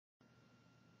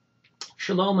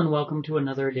Shalom and welcome to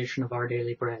another edition of Our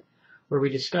Daily Bread, where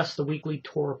we discuss the weekly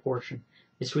Torah portion.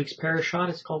 This week's Parashat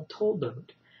is called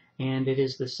Toldot, and it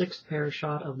is the 6th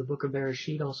Parashat of the book of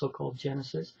Bereshit, also called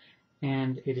Genesis,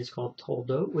 and it is called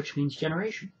Toldot, which means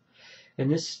generation.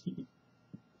 And this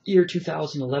year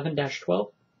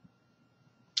 2011-12,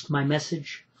 my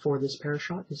message for this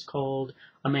Parashat is called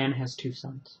A Man Has Two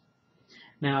Sons.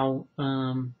 Now,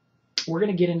 we're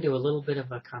going to get into a little bit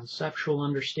of a conceptual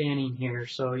understanding here,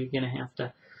 so you're going to have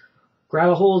to grab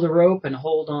a hold of the rope and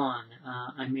hold on.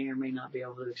 I may or may not be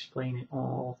able to explain it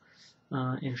all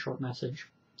in a short message,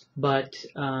 but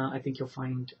I think you'll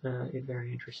find it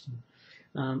very interesting.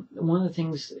 One of the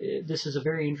things, this is a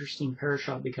very interesting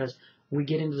parashat because we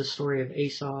get into the story of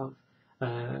Esau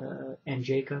and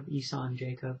Jacob, Esau and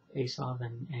Jacob, Esau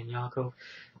and Yaakov,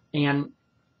 and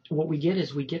what we get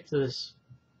is we get to this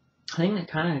thing that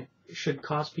kind of should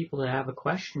cause people to have a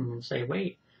question and say,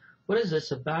 wait, what is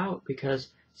this about? Because it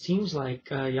seems like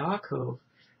Yaakov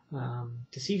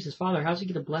deceives his father. How does he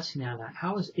get a blessing out of that?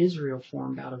 How is Israel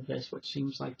formed out of this, which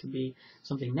seems like to be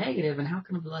something negative? And how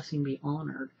can a blessing be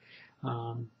honored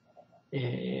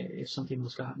if something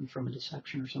was gotten from a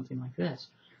deception or something like this?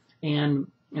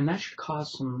 And that should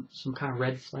cause some kind of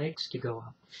red flags to go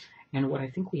up. And what I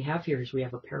think we have here is we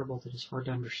have a parable that is hard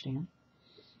to understand.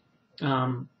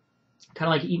 Kind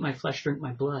of like eat my flesh, drink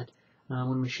my blood.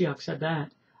 When Mashiach said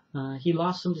that, he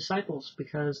lost some disciples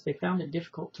because they found it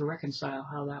difficult to reconcile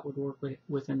how that would work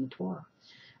within the Torah.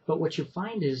 But what you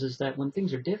find is that when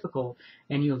things are difficult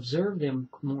and you observe them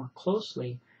more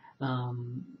closely,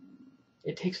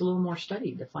 it takes a little more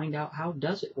study to find out how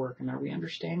does it work and are we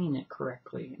understanding it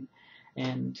correctly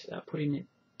and putting it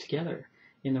together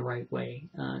in the right way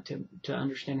to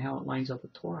understand how it lines up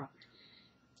with Torah.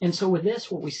 And so with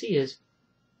this, what we see is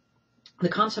the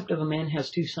concept of a man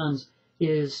has two sons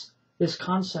is this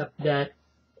concept that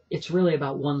it's really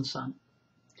about one son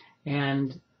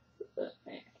and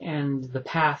the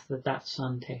path that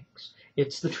son takes.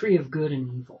 It's the tree of good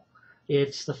and evil.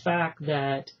 It's the fact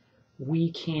that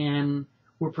we're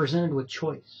presented with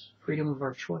choice, freedom of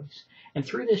our choice. And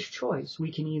through this choice,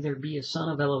 we can either be a son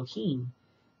of Elohim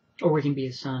or we can be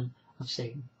a son of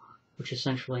Satan, which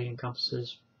essentially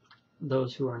encompasses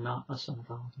those who are not a son of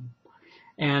Elohim.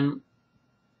 And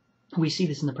we see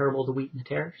this in the parable of the wheat and the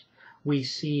tares. We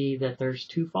see that there's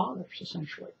two fathers,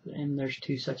 essentially, and there's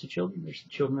two sets of children. There's the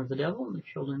children of the devil and the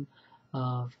children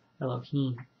of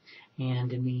Elohim.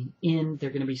 And in the end, they're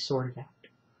going to be sorted out.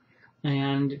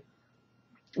 And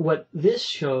what this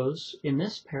shows in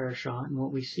this parashat, and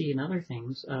what we see in other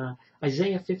things,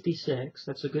 Isaiah 56,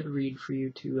 that's a good read for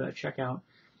you to check out.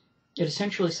 It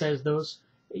essentially says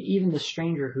even the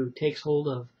stranger who takes hold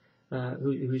of,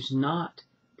 who's not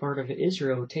part of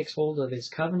Israel, who takes hold of his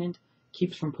covenant,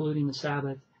 keeps from polluting the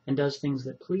Sabbath, and does things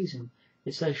that please him,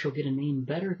 it says she'll get a name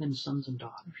better than sons and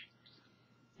daughters.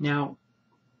 Now,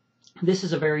 this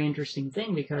is a very interesting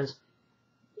thing because,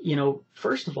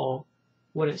 first of all,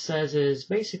 what it says is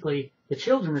basically the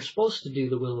children are supposed to do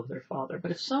the will of their father,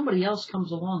 but if somebody else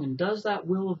comes along and does that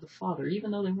will of the father, even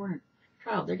though they weren't a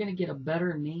child, they're going to get a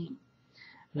better name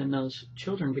than those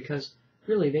children because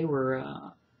really they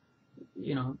were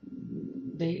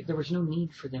there was no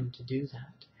need for them to do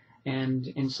that. And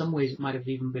in some ways, it might have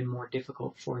even been more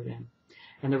difficult for them.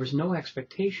 And there was no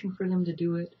expectation for them to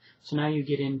do it. So now you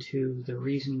get into the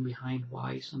reasoning behind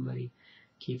why somebody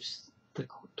keeps the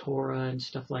Torah and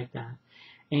stuff like that.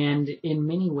 And in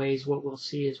many ways, what we'll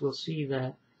see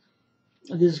that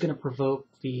this is going to provoke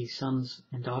the sons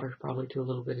and daughters probably to a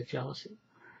little bit of jealousy.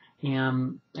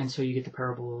 And so you get the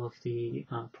parable of the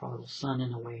prodigal son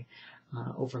in a way,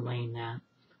 overlaying that.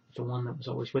 The one that was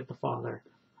always with the father,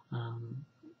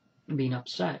 being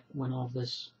upset when all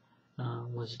this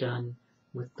was done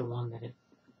with the one that had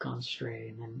gone astray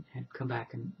and then had come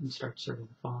back and started serving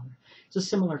the father. It's a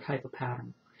similar type of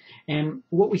pattern. And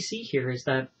what we see here is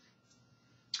that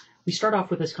we start off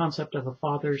with this concept of a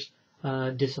father's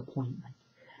disappointment.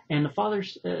 And the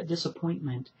father's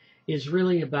disappointment is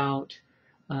really about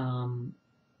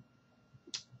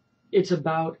it's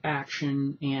about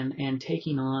action and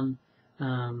taking on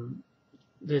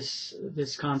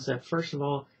this concept. First of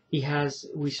all,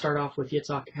 we start off with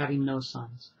Yitzhak having no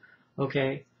sons,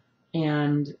 okay,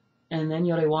 and then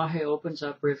YHWH opens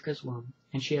up Rivka's womb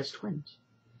and she has twins.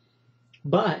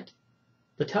 But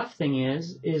the tough thing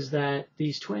is that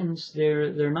these twins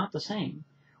they're not the same.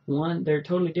 They're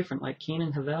totally different. Like Cain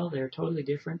and Havel, they're totally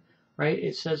different, right?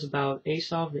 It says about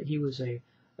Esau that he was a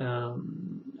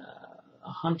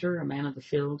hunter, a man of the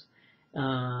field.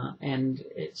 And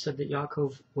it said that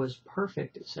Yaakov was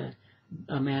perfect, it said,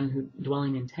 a man who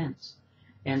dwelling in tents.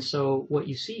 And so what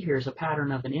you see here is a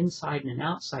pattern of an inside and an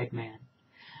outside man.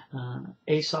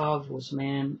 Esau was a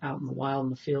man out in the wild in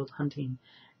the field hunting,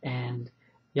 and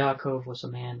Yaakov was a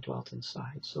man dwelt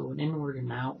inside. So an inward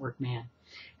and an outward man.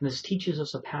 And this teaches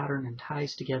us a pattern and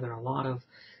ties together a lot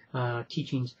of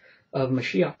teachings of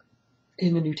Mashiach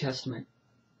in the New Testament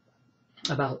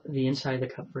about the inside of the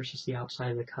cup versus the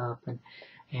outside of the cup,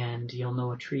 and you'll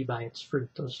know a tree by its fruit.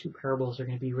 Those two parables are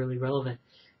going to be really relevant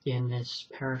in this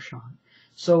Parashat.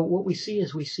 So what we see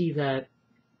is that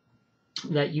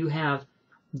you have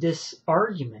this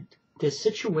argument, this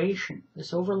situation,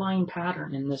 this overlying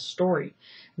pattern in this story,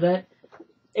 that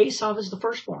Esau is the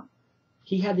firstborn.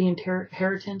 He had the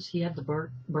inheritance, he had the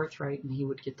birthright, and he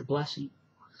would get the blessing.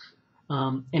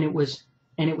 And it was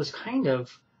kind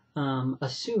of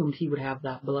assumed he would have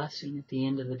that blessing at the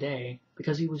end of the day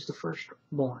because he was the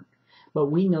firstborn. But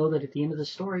we know that at the end of the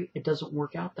story, it doesn't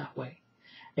work out that way.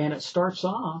 And it starts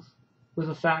off with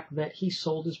the fact that he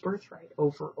sold his birthright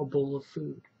over a bowl of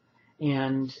food.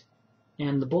 And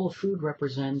the bowl of food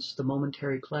represents the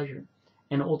momentary pleasure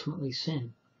and ultimately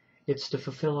sin. It's to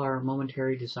fulfill our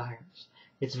momentary desires.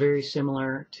 It's very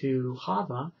similar to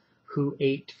Chava, who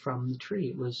ate from the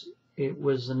tree. It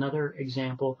was another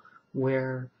example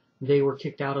where they were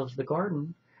kicked out of the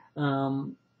garden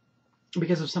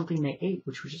because of something they ate,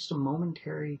 which was just a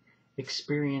momentary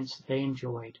experience that they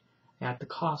enjoyed at the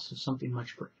cost of something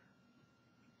much greater.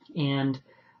 And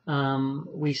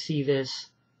we see this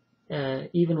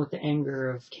even with the anger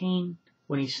of Cain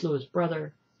when he slew his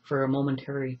brother for a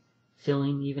momentary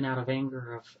filling, even out of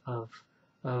anger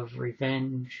of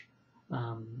revenge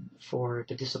for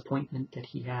the disappointment that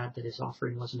he had that his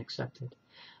offering wasn't accepted.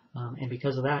 And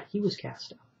because of that, he was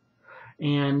cast out.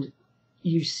 And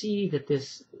you see that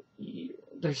there's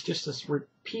just this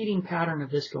repeating pattern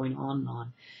of this going on and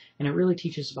on. And it really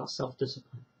teaches about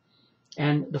self-discipline.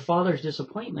 And the father's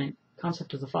disappointment,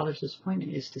 concept of the father's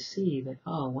disappointment is to see that,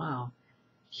 oh, wow,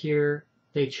 here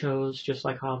they chose, just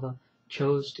like Chava,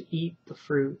 chose to eat the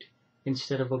fruit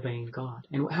instead of obeying God.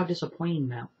 And how disappointing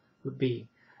that would be.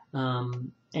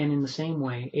 And in the same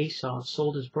way, Esau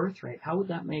sold his birthright. How would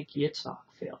that make Yitzhak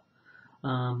feel?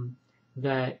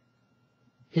 That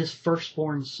his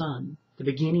firstborn son, the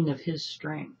beginning of his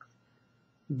strength,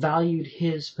 valued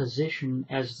his position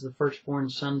as the firstborn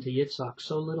son to Yitzhak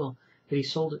so little that he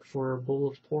sold it for a bowl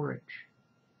of porridge.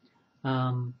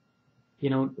 A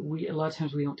lot of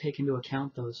times we don't take into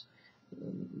account those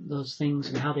things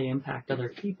and how they impact other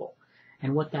people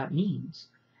and what that means.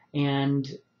 And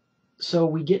so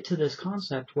we get to this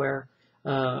concept where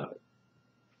we're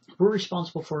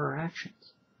responsible for our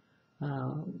actions.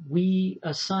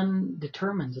 A son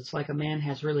determines. It's like a man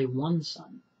has really one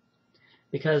son.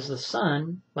 Because the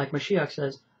son, like Mashiach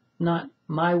says, not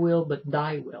my will, but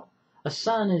thy will. A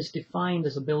son is defined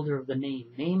as a builder of the name.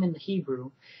 Name in the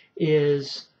Hebrew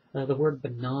is the word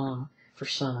banah for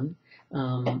son.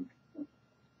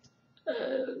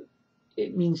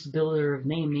 It means the builder of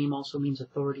name. Name also means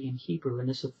authority in Hebrew. And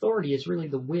this authority is really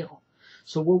the will.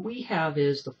 So what we have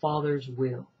is the Father's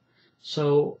will.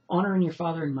 So honoring your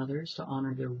father and mother is to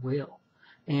honor their will.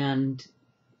 And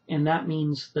that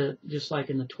means that just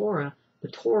like in the Torah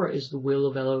is the will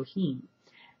of Elohim.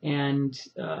 And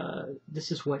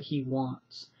this is what he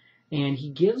wants. And he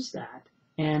gives that.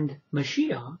 And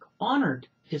Mashiach honored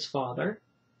his father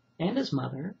and his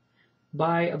mother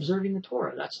by observing the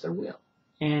Torah. That's their will.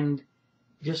 And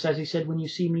just as he said, when you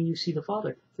see me, you see the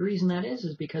Father. The reason that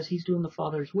is because he's doing the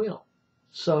Father's will.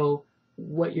 So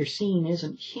what you're seeing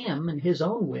isn't him and his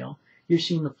own will. You're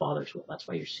seeing the Father's will. That's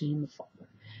why you're seeing the Father.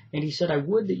 And he said, I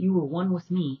would that you were one with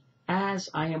me as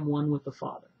I am one with the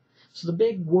Father. So the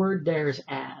big word there is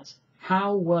as.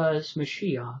 How was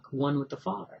Mashiach one with the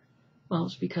Father? Well,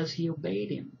 it's because he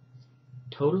obeyed him.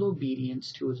 Total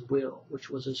obedience to his will, which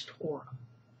was his Torah.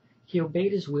 He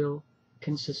obeyed his will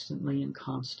consistently and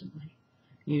constantly.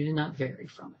 He did not vary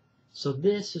from it. So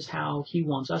this is how he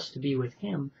wants us to be with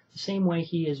him, the same way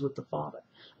he is with the Father.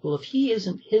 Well, if he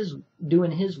isn't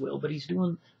doing his will, but he's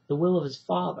doing the will of his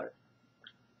Father,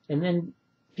 and then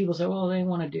people say, well, they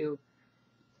want to do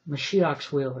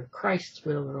Mashiach's will or Christ's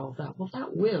will or all that. Well,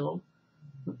 that will,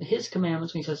 his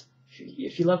commandments, when he says,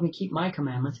 if you love me, keep my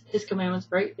commandments, his commandments,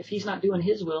 right? If he's not doing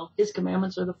his will, his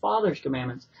commandments are the Father's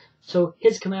commandments. So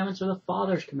his commandments are the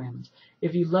Father's commandments.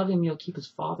 If you love him, you'll keep his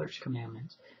Father's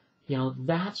commandments.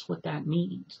 That's what that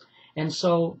means. And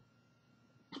so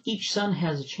each son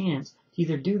has a chance to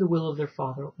either do the will of their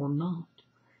father or not.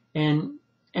 And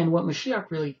what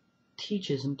Mashiach really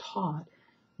teaches and taught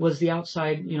was the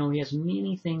outside. He has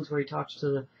many things where he talks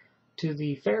to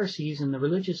the Pharisees and the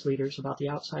religious leaders about the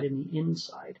outside and the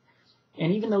inside.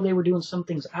 And even though they were doing some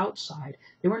things outside,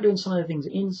 they weren't doing some of the things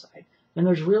inside. And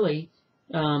there's really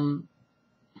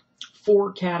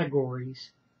 4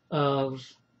 categories of,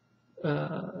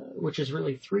 which is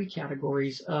really 3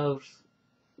 categories of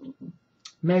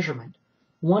measurement.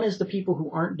 One is the people who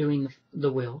aren't doing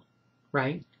the will,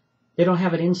 right? They don't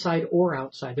have it inside or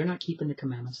outside. They're not keeping the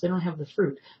commandments. They don't have the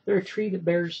fruit. They're a tree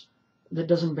that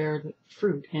doesn't bear the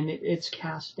fruit, and it's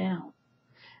cast down.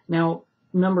 Now,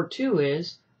 number 2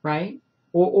 is, right,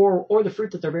 or the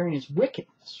fruit that they're bearing is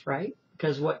wickedness, right?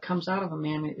 Because what comes out of a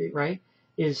man, right,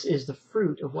 is the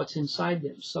fruit of what's inside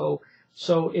them. So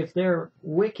if they're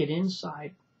wicked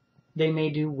inside, they may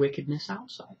do wickedness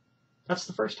outside. That's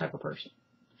the first type of person.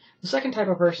 The second type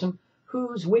of person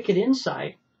who's wicked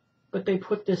inside, but they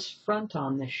put this front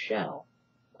on, this shell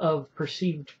of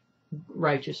perceived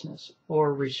righteousness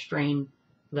or restrain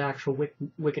the actual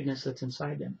wickedness that's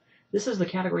inside them. This is the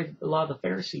category that a lot of the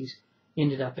Pharisees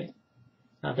ended up in.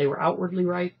 They were outwardly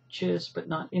righteous, but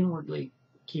not inwardly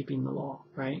keeping the law,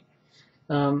 right?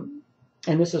 And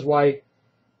this is why,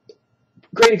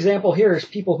 great example here is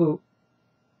people who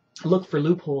look for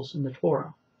loopholes in the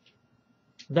Torah.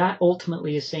 That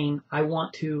ultimately is saying, I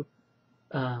want to,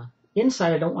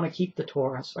 inside I don't want to keep the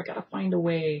Torah, so I got to find a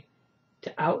way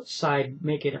to outside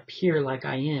make it appear like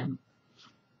I am.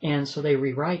 And so they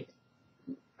rewrite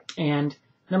it. And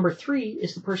number 3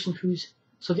 is the person who's,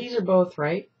 so these are both,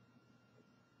 right?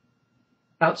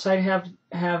 Outside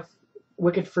have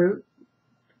wicked fruit,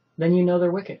 then you know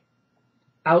they're wicked.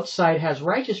 Outside has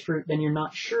righteous fruit, then you're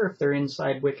not sure if they're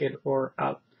inside wicked or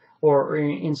out or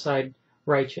inside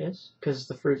righteous, because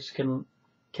the fruits can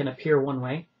appear one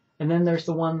way. And then there's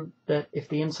the one that if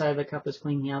the inside of the cup is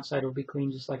clean, the outside will be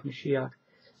clean, just like Mashiach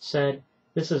said.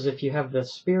 This is if you have the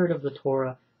spirit of the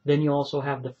Torah, then you also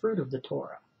have the fruit of the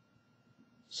Torah.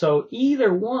 So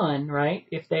either one, right,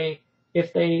 if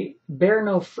they bear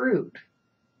no fruit,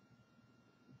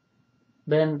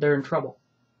 then they're in trouble.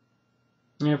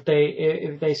 And if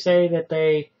they say that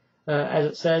they, as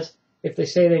it says, if they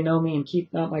say they know me and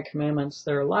keep not my commandments,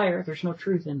 they're a liar. There's no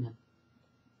truth in them.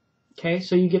 Okay,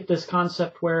 so you get this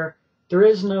concept where there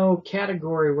is no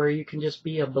category where you can just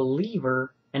be a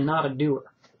believer and not a doer.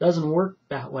 It doesn't work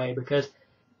that way, because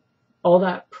all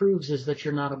that proves is that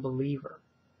you're not a believer.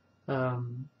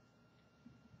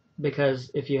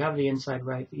 Because if you have the inside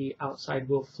right, the outside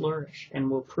will flourish and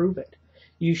will prove it.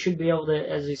 You should be able to,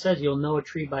 as he says, you'll know a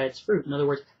tree by its fruit. In other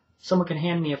words, someone can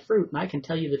hand me a fruit and I can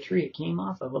tell you the tree it came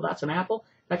off of. Well, that's an apple.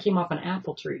 That came off an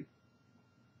apple tree.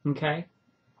 Okay?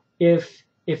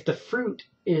 If the fruit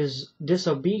is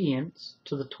disobedience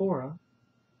to the Torah,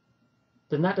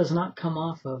 then that does not come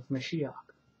off of Mashiach,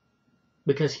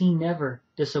 because he never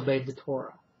disobeyed the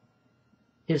Torah.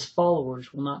 His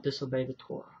followers will not disobey the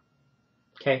Torah.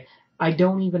 Okay? I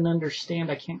don't even understand,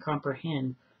 I can't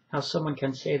comprehend how someone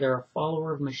can say they're a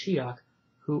follower of Mashiach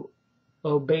who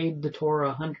obeyed the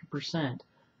Torah 100%,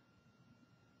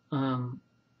 and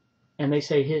they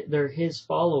say they're his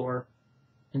follower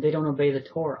and they don't obey the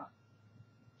Torah.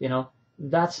 You know,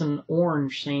 that's an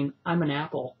orange saying, I'm an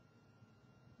apple.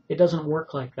 It doesn't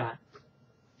work like that.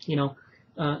 You know,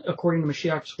 according to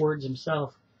Mashiach's words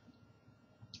himself,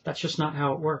 that's just not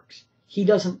how it works. He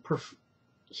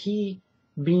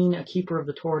being a keeper of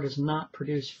the Torah, does not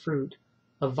produce fruit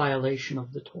of violation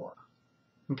of the Torah.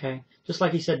 Okay? Just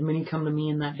like he said, many come to me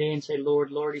in that day and say, Lord,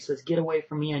 Lord. He says, get away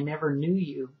from me, I never knew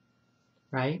you.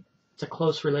 Right? It's a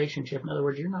close relationship. In other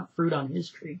words, you're not fruit on his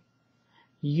tree.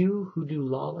 You who do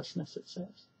lawlessness, it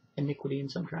says. Iniquity in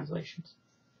some translations.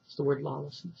 It's the word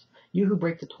lawlessness. You who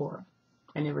break the Torah,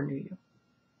 I never knew you.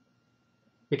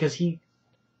 Because he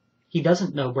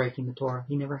doesn't know breaking the Torah.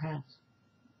 He never has.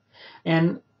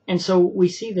 And so we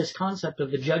see this concept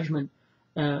of the judgment.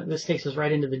 This takes us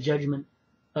right into the judgment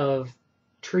of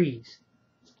trees.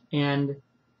 And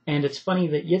it's funny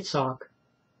that Yitzhak,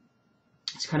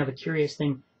 it's kind of a curious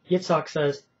thing. Yitzhak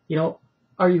says, you know,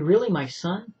 are you really my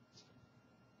son,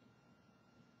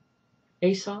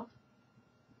 Esau?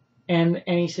 And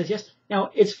he says, yes.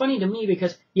 Now, it's funny to me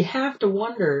because you have to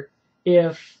wonder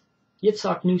if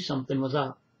Yitzhak knew something was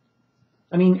up.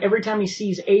 I mean, every time he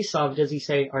sees Esau, does he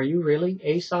say, are you really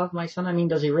Esau, my son? I mean,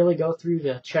 does he really go through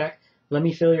the check? Let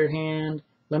me feel your hand.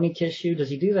 Let me kiss you. Does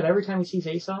he do that every time he sees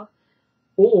Esau?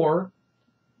 Or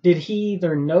did he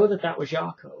either know that was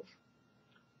Yaakov,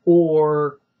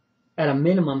 or at a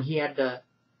minimum he had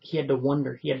to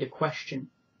wonder, he had to question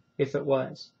if it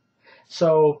was.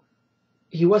 So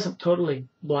he wasn't totally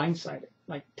blindsided.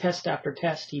 Like test after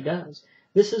test he does.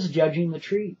 This is judging the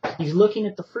tree. He's looking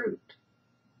at the fruit.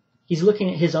 He's looking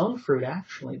at his own fruit,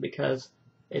 actually, because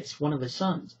it's one of his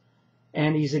sons.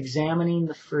 and he's examining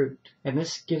the fruit. And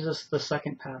this gives us the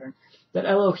second pattern, that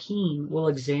Elohim will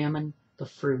examine the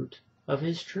fruit of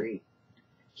his tree.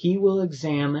 He will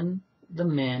examine the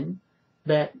men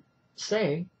that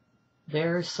say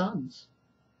they're his sons,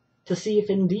 to see if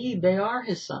indeed they are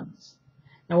his sons.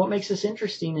 Now what makes this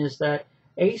interesting is that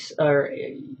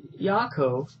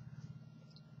Yaakov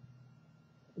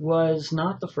was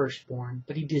not the firstborn,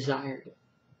 but he desired it.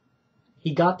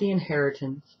 He got the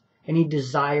inheritance, and he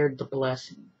desired the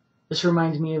blessing. This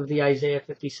reminds me of the Isaiah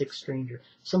 56 stranger,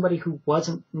 somebody who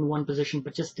wasn't in one position,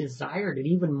 but just desired it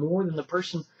even more than the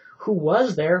person who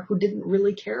was there, who didn't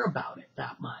really care about it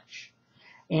that much.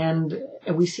 And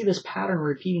we see this pattern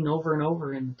repeating over and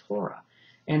over in the Torah.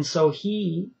 And so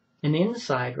an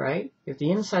inside, right? If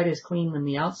the inside is clean, then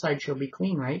the outside shall be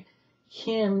clean, right?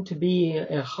 Him to be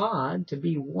echad, to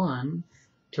be one,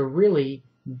 to really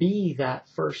be that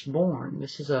firstborn.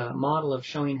 This is a model of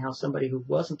showing how somebody who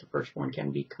wasn't the firstborn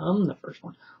can become the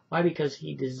firstborn. Why? Because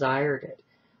he desired it.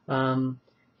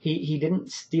 He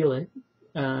didn't steal it.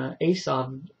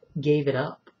 Esau gave it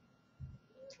up.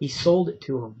 He sold it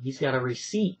to him. He's got a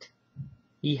receipt.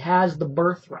 He has the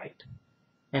birthright.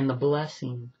 And the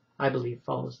blessing, I believe,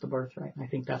 follows the birthright. I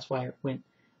think that's why it went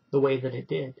the way that it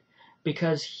did.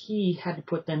 Because he had to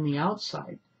put then the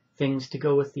outside things to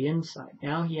go with the inside.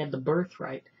 Now he had the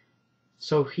birthright.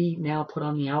 So he now put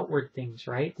on the outward things,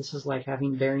 right? This is like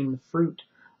bearing the fruit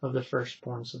of the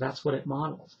firstborn. So that's what it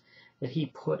models. That he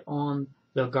put on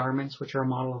the garments, which are a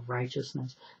model of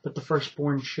righteousness, that the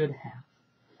firstborn should have.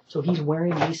 So he's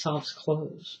wearing Esau's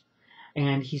clothes.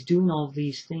 And he's doing all of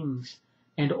these things.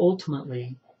 And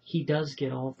ultimately, he does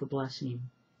get all of the blessing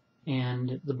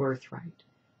and the birthright.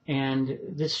 And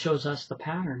this shows us the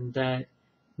pattern that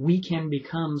we can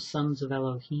become sons of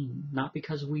Elohim, not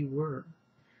because we were,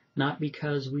 not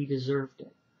because we deserved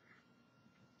it,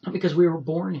 not because we were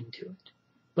born into it,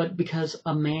 but because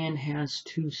a man has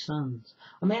two sons.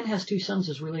 A man has two sons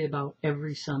is really about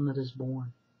every son that is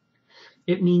born.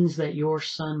 It means that your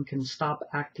son can stop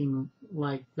acting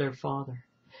like their father.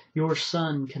 Your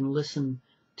son can listen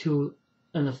to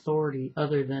an authority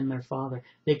other than their father.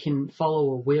 They can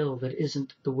follow a will that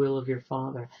isn't the will of your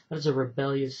father. That is a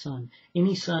rebellious son.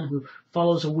 Any son who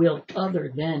follows a will other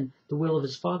than the will of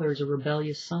his father is a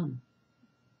rebellious son.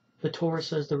 The Torah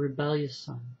says the rebellious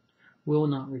son will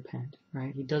not repent,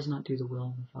 right? He does not do the will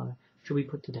of the Father, shall be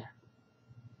put to death.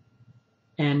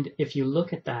 And if you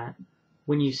look at that,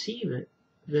 when you see that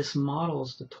this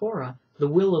models the Torah, the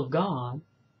will of God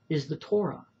is the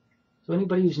Torah. So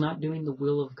anybody who's not doing the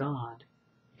will of God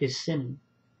is sinning.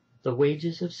 The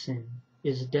wages of sin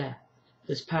is death.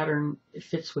 This pattern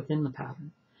fits within the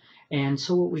pattern. And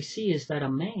so what we see is that a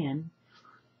man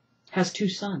has two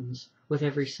sons with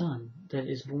every son that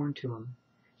is born to him.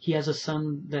 He has a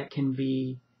son that can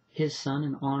be his son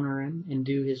and honor him and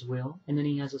do his will. And then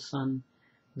he has a son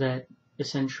that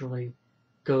essentially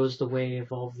goes the way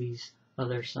of all these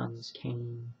other sons,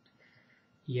 Cain,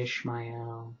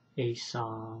 Ishmael,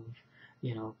 Esau,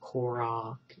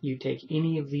 Korach. You take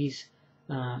any of these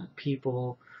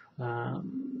people who've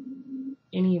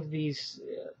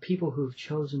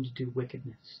chosen to do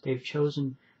wickedness. They've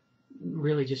chosen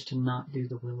really just to not do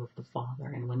the will of the Father.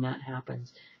 And when that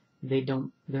happens, they're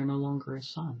no longer a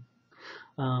son.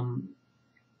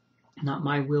 Not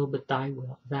my will, but thy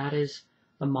will. That is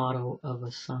the motto of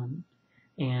a son.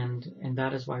 And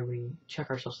that is why we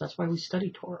check ourselves. That's why we study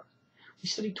Torah. We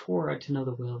study Torah to know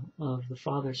the will of the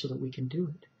Father so that we can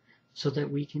do it, so that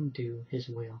we can do his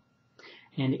will.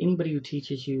 And anybody who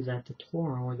teaches you that the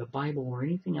Torah or the Bible or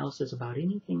anything else is about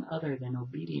anything other than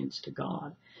obedience to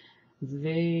God,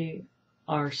 they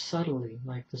are subtly,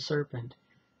 like the serpent,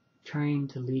 trying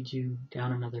to lead you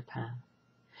down another path.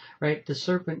 Right? The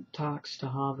serpent talks to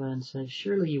Yahuah and says,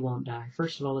 surely you won't die.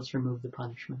 First of all, let's remove the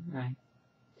punishment, right?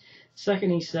 Second,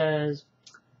 he says,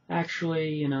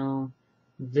 actually, he knew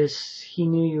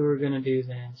you were going to do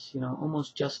this,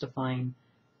 almost justifying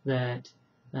that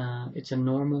it's a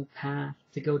normal path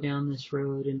to go down this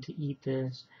road and to eat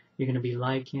this. You're going to be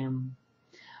like him.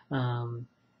 And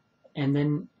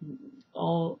then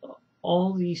all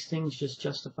these things just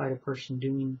justify a person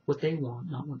doing what they want,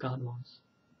 not what God wants.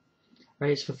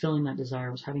 Right? It's fulfilling that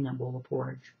desire. It's having that bowl of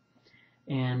porridge,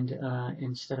 and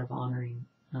instead of honoring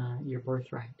your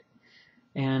birthright.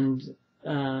 And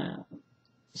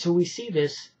so we see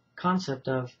this concept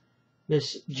of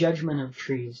this judgment of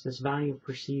trees, this value of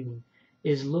perceiving,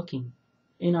 is looking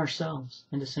in ourselves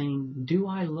and saying, do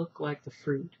I look like the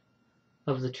fruit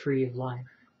of the tree of life?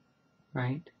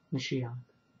 Right? Mashiach,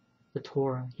 the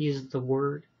Torah. He is the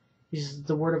Word. He's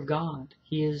the Word of God.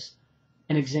 He is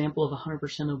an example of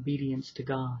 100% obedience to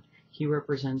God. he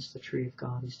represents the tree of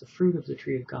God. He's the fruit of the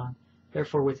tree of God.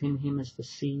 Therefore, within him is the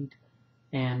seed,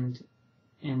 and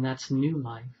that's new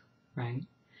life, right?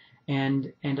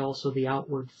 And also the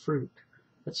outward fruit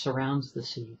that surrounds the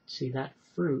seed. See, that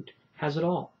fruit has it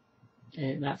all.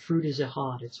 And that fruit is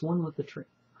Ehad. It's one with the tree.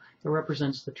 It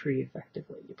represents the tree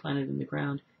effectively. You plant it in the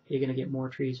ground, you're going to get more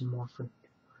trees and more fruit.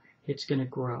 It's going to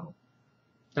grow.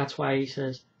 That's why he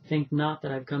says, think not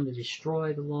that I've come to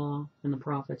destroy the law and the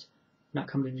prophets. Not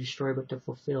come to destroy, but to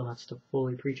fulfill. That's to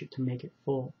fully preach it, to make it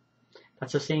full.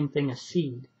 That's the same thing as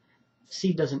seed.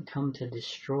 Seed doesn't come to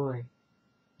destroy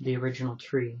the original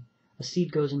tree. A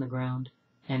seed goes in the ground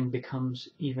and becomes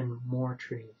even more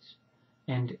trees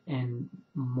and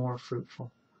more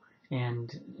fruitful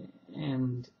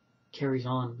and carries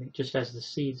on, just as the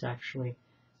seeds actually,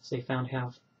 as they found,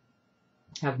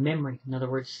 have memory. In other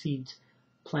words, seeds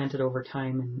planted over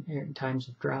time and in times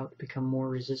of drought become more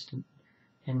resistant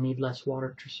and need less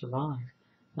water to survive.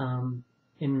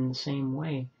 In the same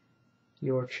way,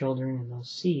 your children and those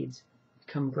seeds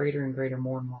become greater and greater,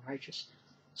 more and more righteous.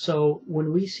 So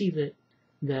when we see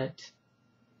that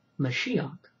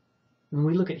Mashiach, when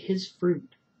we look at his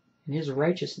fruit and his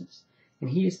righteousness, and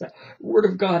he is that word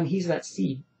of God and he's that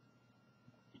seed,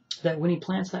 that when he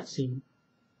plants that seed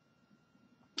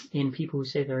in people who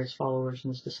say they're his followers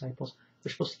and his disciples,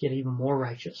 they're supposed to get even more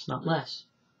righteous, not less.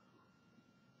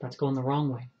 That's going the wrong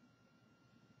way.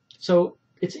 So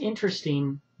it's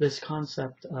interesting, this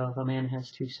concept of a man has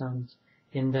two sons,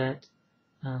 in that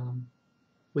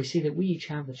we see that we each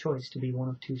have the choice to be one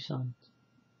of two sons.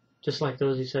 Just like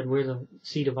those who said, we're the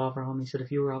seed of Abraham. He said,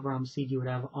 if you were Abraham's seed, you would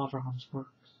have Abraham's works.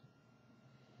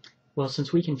 Well,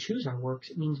 since we can choose our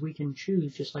works, it means we can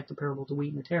choose, just like the parable of the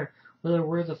wheat and the tare, whether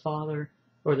we're the father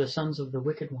or the sons of the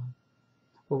wicked one,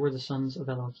 or we're the sons of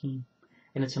Elohim.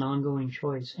 And it's an ongoing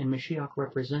choice. And Mashiach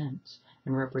represents,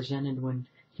 and represented when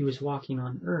he was walking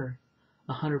on earth,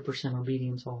 100%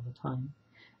 obedience all the time.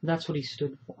 That's what he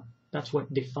stood for. That's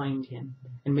what defined him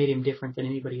and made him different than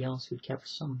anybody else who'd kept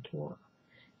some Torah.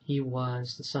 He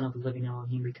was the son of the living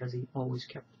Elohim because he always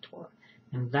kept the Torah.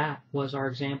 And that was our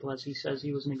example, as he says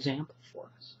he was an example for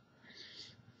us.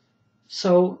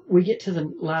 So we get to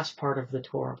the last part of the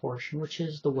Torah portion, which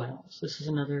is the wells. This is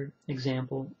another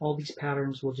example. All these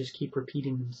patterns will just keep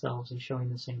repeating themselves and showing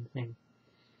the same thing.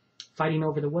 Fighting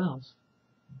over the wells.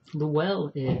 The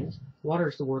well is, water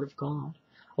is the word of God.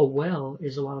 A well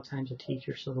is a lot of times a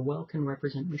teacher, so the well can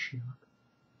represent Mashiach.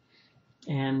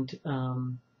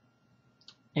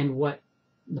 And what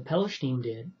the Pelishtim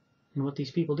did, and what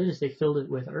these people did, is they filled it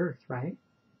with earth, right?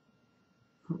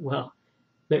 Well,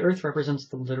 the earth represents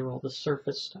the literal, the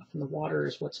surface stuff, and the water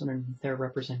is what's underneath there,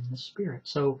 representing the spirit.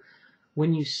 So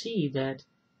when you see that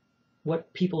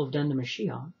what people have done to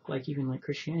Mashiach, even like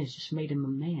Christianity, has just made him a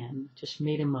man, just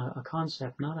made him a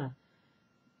concept, not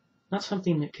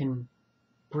something that can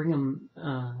bring him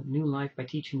new life by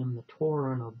teaching him the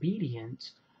Torah and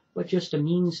obedience, but just a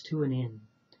means to an end.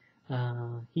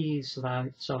 He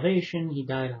survived salvation, he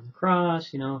died on the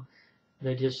cross,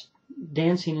 they're just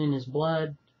dancing in his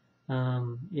blood,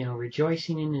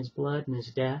 rejoicing in his blood and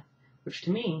his death, which to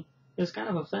me is kind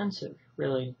of offensive,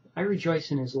 really. I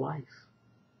rejoice in his life.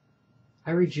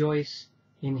 I rejoice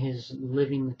in his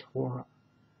living the Torah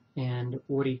and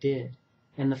what he did.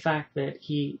 And the fact that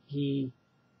he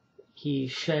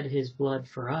shed his blood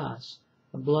for us.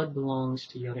 The blood belongs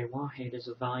to Yahuwah. It is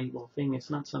a valuable thing. It's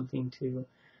not something to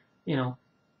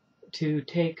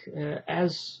take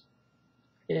as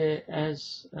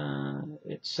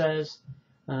it says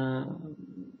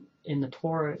in the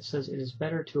Torah. It says it is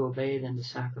better to obey than to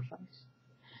sacrifice.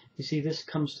 You see, this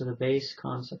comes to the base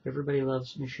concept. Everybody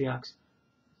loves Mashiach's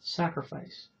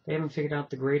sacrifice. They haven't figured out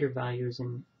the greater values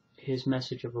in his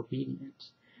message of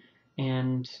obedience.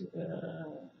 And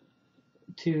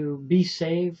to be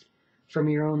saved from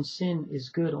your own sin is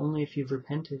good only if you've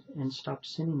repented and stopped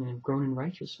sinning and have grown in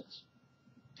righteousness.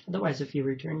 Otherwise, if you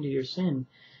return to your sin,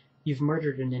 you've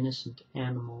murdered an innocent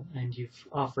animal and you've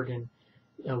offered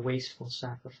a wasteful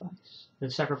sacrifice.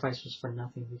 The sacrifice was for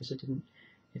nothing because it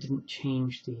didn't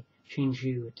change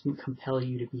you. It didn't compel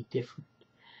you to be different.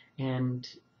 And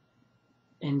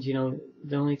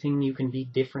the only thing you can be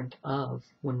different of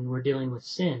when we're dealing with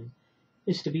sin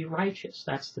is to be righteous.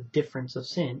 That's the difference of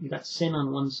sin. You got sin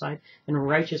on one side and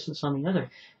righteousness on the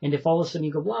other. And if all of a sudden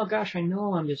you go, well, gosh, I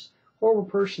know I'm just a horrible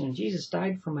person and Jesus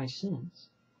died for my sins.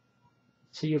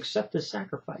 So you accept the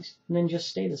sacrifice and then just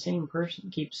stay the same person,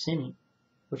 keep sinning,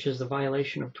 which is the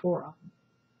violation of Torah.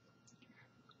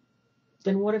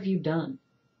 Then what have you done?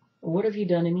 What have you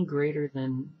done any greater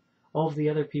than all of the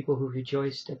other people who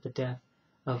rejoiced at the death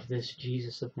of this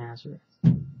Jesus of Nazareth?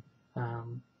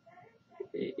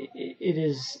 it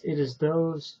is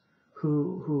those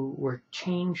who were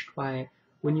changed by it.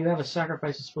 When you have a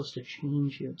sacrifice, it's supposed to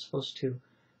change you. It's supposed to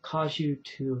cause you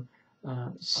to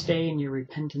stay in your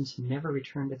repentance and never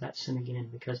return to that sin again,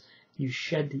 because you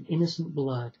shed the innocent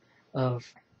blood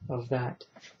of that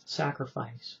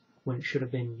sacrifice when it should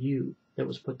have been you that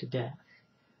was put to death.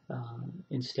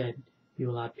 Instead, you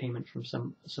allowed payment from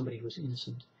somebody who was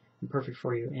innocent and perfect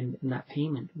for you, and that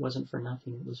payment wasn't for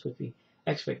nothing. It was with the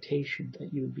expectation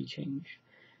that you would be changed.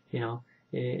 You know,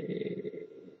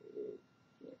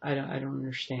 I don't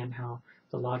understand how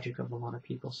the logic of a lot of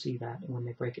people see that when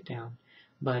they break it down.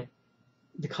 But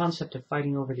the concept of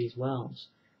fighting over these wells,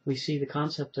 we see the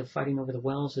concept of fighting over the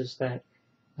wells is that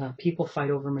people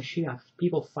fight over Mashiach.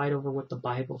 People fight over what the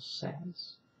Bible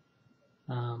says.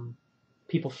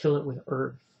 People fill it with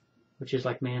earth, which is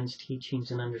like man's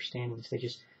teachings and understandings. They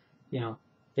just,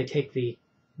 they take the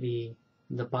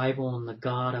Bible and the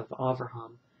God of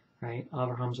Avraham, right?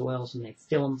 Avraham's wells, and they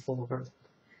fill them full of earth.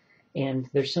 And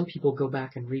there's some people go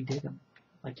back and redig them.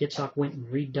 Like Yitzhak went and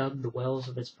redug the wells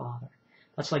of his father.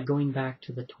 That's like going back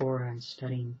to the Torah and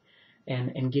studying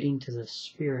and getting to the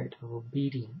spirit of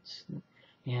obedience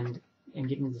and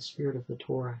getting to the spirit of the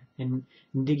Torah and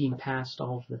digging past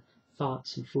all of the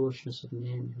thoughts and foolishness of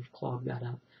men who've clogged that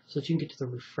up, so that you can get to the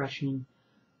refreshing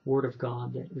Word of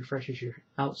God that refreshes your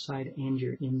outside and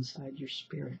your inside, your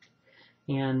spirit.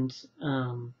 And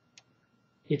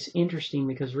it's interesting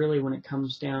because really when it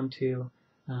comes down to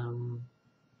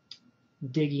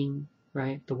digging,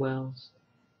 right, the wells,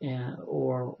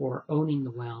 or owning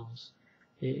the wells,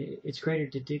 it's greater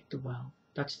to dig the well.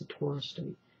 That's the Torah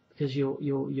state, because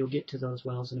you'll get to those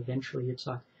wells, and eventually it's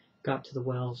got to the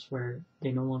wells where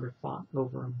they no longer fought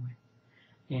over them with.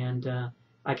 And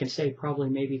I can say probably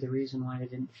maybe the reason why they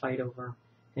didn't fight over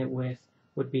it with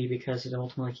would be because it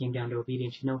ultimately came down to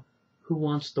obedience. Who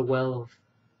wants the well of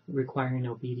requiring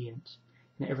obedience?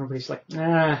 And everybody's like,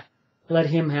 let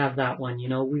him have that one.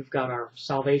 We've got our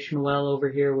salvation well over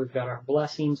here. We've got our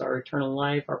blessings, our eternal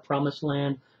life, our promised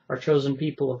land, our chosen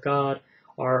people of God,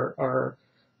 our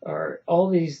all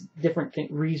these different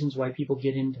reasons why people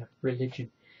get into religion.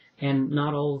 And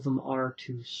not all of them are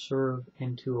to serve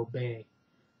and to obey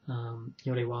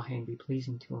YHWH and be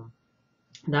pleasing to him.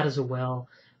 That is a well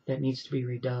that needs to be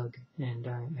redug, and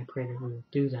I pray that we'll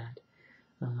do that.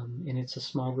 And it's a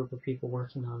small group of people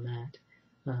working on that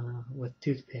with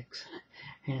toothpicks.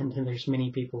 And there's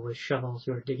many people with shovels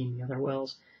who are digging the other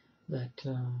wells that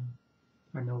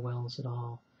are no wells at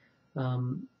all.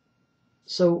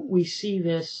 So we see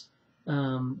this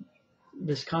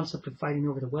this concept of fighting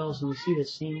over the wells, and we see the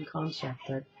same concept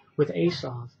that with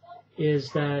Esav,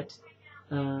 is that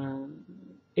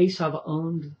Esav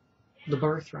owned the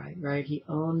birthright, right? He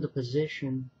owned the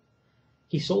position.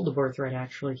 He sold the birthright,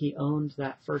 actually. He owned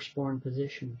that firstborn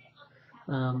position.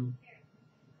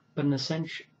 But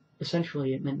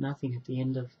essentially it meant nothing at the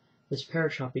end of this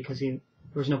Parashat, because there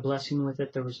was no blessing with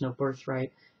it. There was no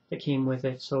birthright that came with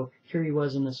it. So here he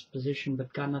was in this position,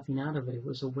 but got nothing out of it. It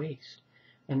was a waste.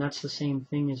 And that's the same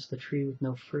thing as the tree with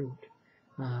no fruit.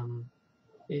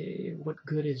 What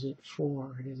good is it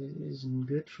for? It isn't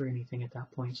good for anything at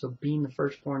that point. So being the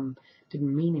firstborn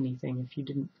didn't mean anything if you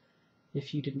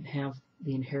didn't have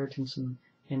the inheritance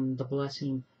and the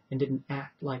blessing and didn't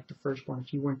act like the firstborn.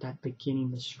 If you weren't that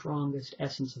beginning, the strongest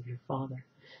essence of your father,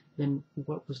 then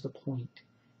what was the point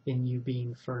in you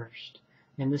being first?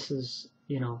 And this is,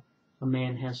 a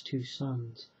man has two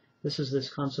sons. This is this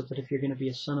concept that if you're going to be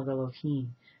a son of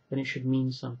Elohim, then it should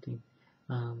mean something.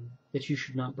 That you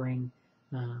should not bring,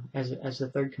 as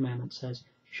the third commandment says,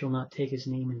 you shall not take his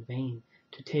name in vain.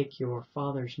 To take your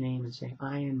father's name and say,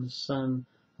 I am the son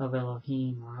of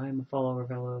Elohim, or I am a follower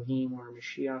of Elohim, or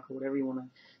Mashiach, or whatever you want to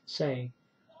say.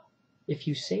 If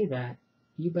you say that,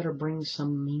 you better bring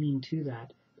some meaning to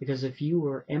that. Because if you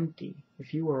are empty,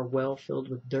 if you are well filled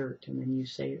with dirt, and then you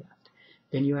say that,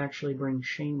 then you actually bring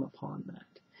shame upon that.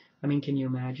 I mean, can you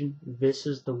imagine? This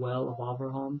is the well of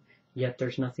Avraham, yet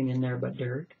there's nothing in there but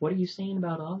dirt. What are you saying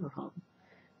about Avraham?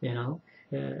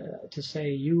 To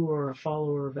say you are a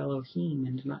follower of Elohim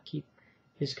and to not keep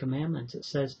his commandments. It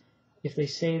says, if they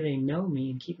say they know me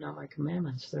and keep not my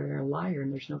commandments, they're a liar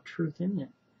and there's no truth in it.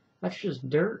 That's just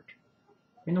dirt.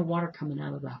 There's no water coming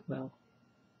out of that well.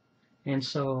 And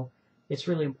so it's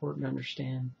really important to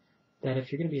understand that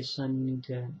if you're going to be a son,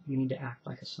 you need to act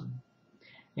like a son.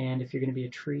 And if you're going to be a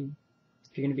tree,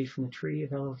 if you're going to be from the tree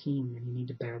of Elohim, then you need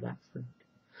to bear that fruit.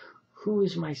 Who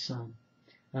is my son?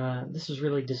 This is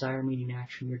really desire meeting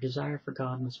action. Your desire for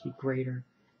God must be greater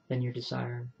than your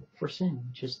desire for sin,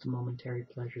 which is the momentary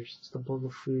pleasures. It's the bowl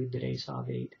of food that Esau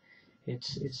ate.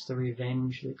 It's the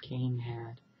revenge that Cain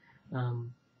had.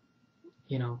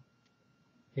 You know,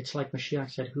 it's like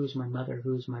Mashiach said, who's my mother,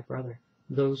 who's my brother?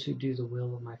 Those who do the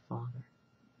will of my Father.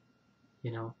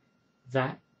 You know,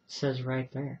 that says right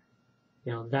there.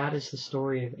 You know, that is the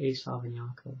story of Esau and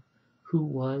Yaakov. Who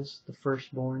was the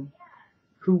firstborn?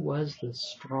 Who was the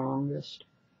strongest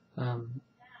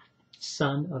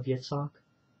son of Yitzhak?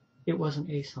 It wasn't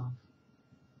Esau.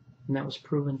 And that was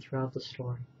proven throughout the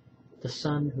story. The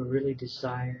son who really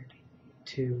desired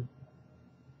to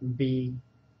be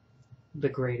the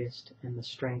greatest and the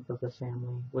strength of the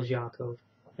family was Yaakov.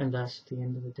 And thus, at the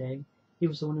end of the day, he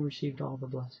was the one who received all the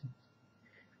blessings.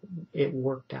 It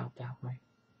worked out that way.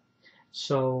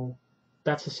 So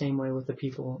that's the same way with the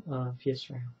people of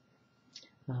Israel.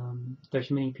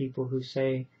 There's many people who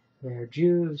say they're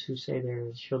Jews, who say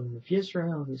they're children of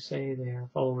Israel, who say they're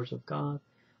followers of God.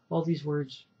 All these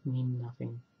words mean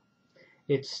nothing.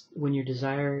 It's when your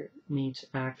desire meets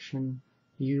action,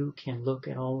 you can look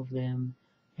at all of them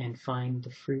and find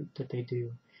the fruit that they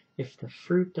do. If the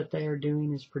fruit that they are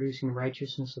doing is producing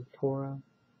righteousness of Torah,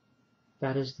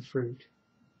 that is the fruit.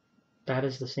 That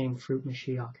is the same fruit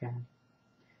Mashiach had.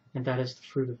 And that is the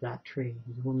fruit of that tree.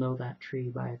 You will know that tree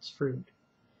by its fruit.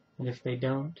 And if they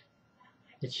don't,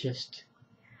 it's just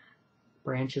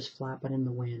branches flapping in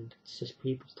the wind. It's just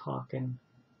people talking,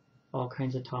 all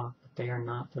kinds of talk, but they are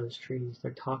not those trees.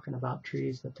 They're talking about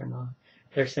trees that they're not.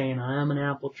 They're saying, I'm an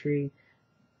apple tree,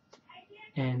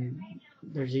 and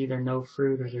there's either no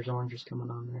fruit or there's oranges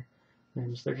coming on there.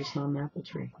 And they're just not an apple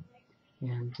tree.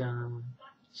 And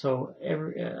so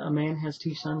a man has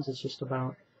two sons. It's just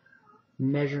about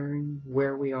measuring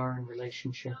where we are in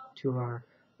relationship to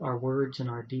our words and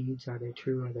our deeds. Are they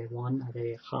true? Are they one? Are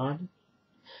they echad?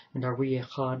 And are we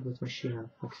echad with Mashiach?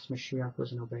 Because Mashiach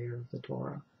was an obeyer of the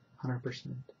Torah, 100%.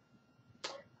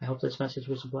 I hope this message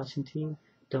was a blessing to you.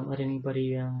 Don't let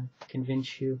anybody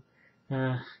convince you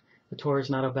the Torah is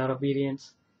not about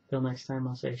obedience. Till next time,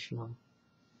 I'll say Shalom.